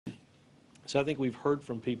So I think we've heard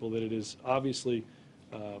from people that it is obviously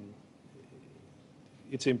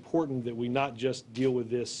it's important that we not just deal with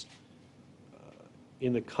this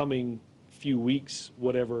in the coming few weeks,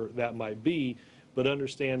 whatever that might be, but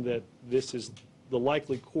understand that this is the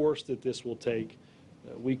likely course that this will take.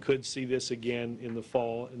 We could see this again in the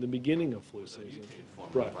fall, in the beginning of flu season. You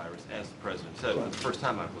informed the virus, as the president said, for the first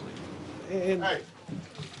time, I believe. And hey,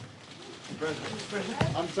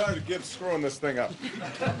 President, I'm tired of Gibbs screwing this thing up.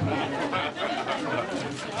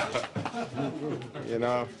 You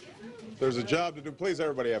know, there's a job to do. Please,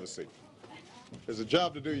 everybody have a seat. There's a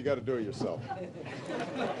job to do. You got to do it yourself.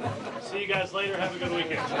 see you guys later. Have a good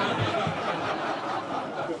weekend.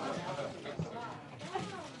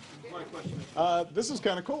 This is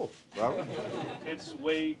kind of cool, Robert. It's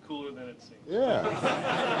way cooler than it seems.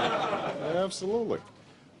 Yeah, absolutely.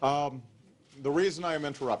 The reason I am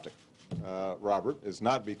interrupting Robert is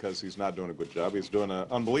not because he's not doing a good job. He's doing an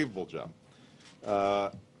unbelievable job.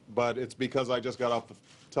 But it's because I just got off the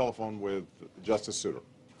telephone with Justice Souter.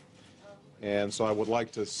 And so I would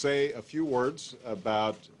like to say a few words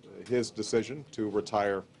about his decision to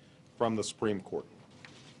retire from the Supreme Court.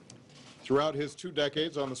 Throughout his 2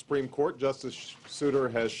 decades on the Supreme Court, Justice Souter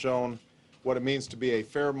has shown what it means to be a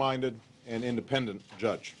fair-minded and independent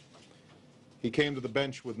judge. He came to the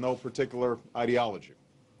bench with no particular ideology.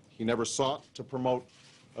 He never sought to promote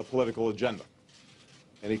a political agenda.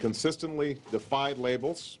 And he consistently defied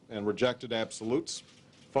labels and rejected absolutes,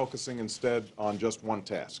 focusing instead on just one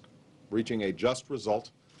task, reaching a just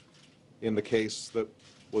result in the case that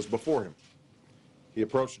was before him. He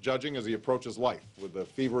approached judging as he approaches life, with a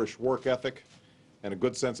feverish work ethic and a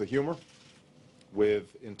good sense of humor,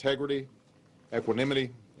 with integrity,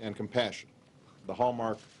 equanimity, and compassion, the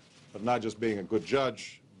hallmark of not just being a good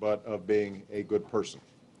judge, but of being a good person.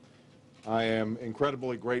 I am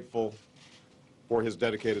incredibly grateful for his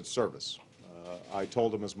dedicated service. I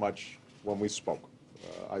told him as much when we spoke.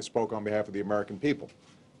 I spoke on behalf of the American people,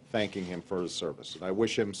 thanking him for his service. And I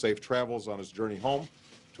wish him safe travels on his journey home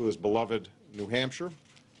to his beloved New Hampshire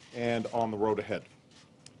and on the road ahead.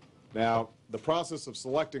 Now, the process of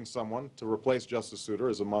selecting someone to replace Justice Souter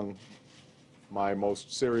is among my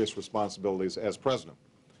most serious responsibilities as president.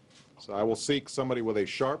 So I will seek somebody with a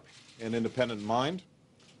sharp and independent mind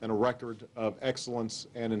and a record of excellence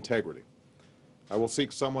and integrity. I will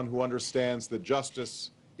seek someone who understands that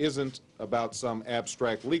justice isn't about some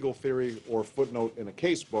abstract legal theory or footnote in a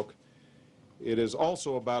case book. It is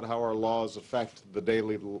also about how our laws affect the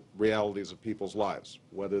daily realities of people's lives,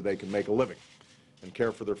 whether they can make a living and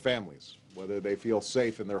care for their families, whether they feel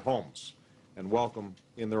safe in their homes and welcome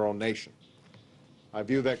in their own nation. I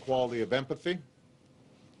view that quality of empathy,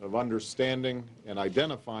 of understanding and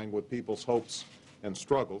identifying with people's hopes and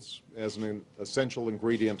struggles as an essential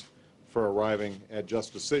ingredient for arriving at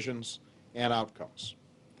just decisions and outcomes.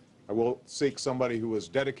 I will seek somebody who is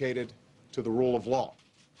dedicated to the rule of law,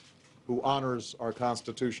 who honors our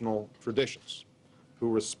constitutional traditions,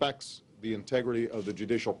 who respects the integrity of the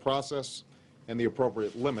judicial process and the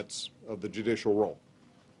appropriate limits of the judicial role.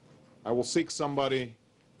 I will seek somebody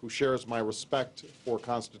who shares my respect for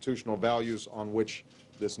constitutional values on which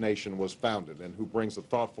this nation was founded and who brings a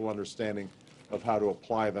thoughtful understanding of how to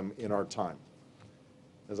apply them in our time.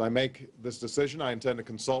 As I make this decision, I intend to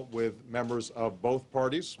consult with members of both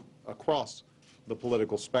parties across the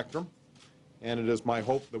political spectrum, and it is my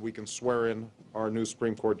hope that we can swear in our new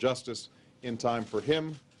Supreme Court Justice in time for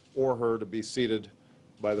him or her to be seated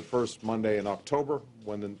by the first Monday in October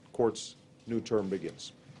when the Court's new term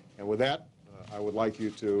begins. And with that, I would like you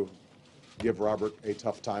to give Robert a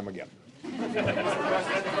tough time again. What did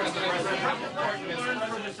you learn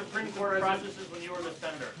from the Supreme Court processes when you were the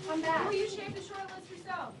senator? Come back. Will you shape the short list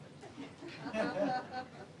yourself?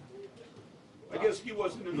 I guess he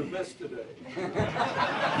wasn't in the best today.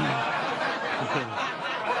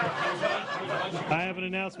 I have an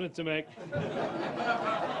announcement to make.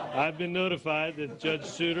 I've been notified that Judge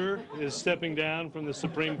Souter is stepping down from the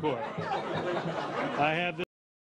Supreme Court. I have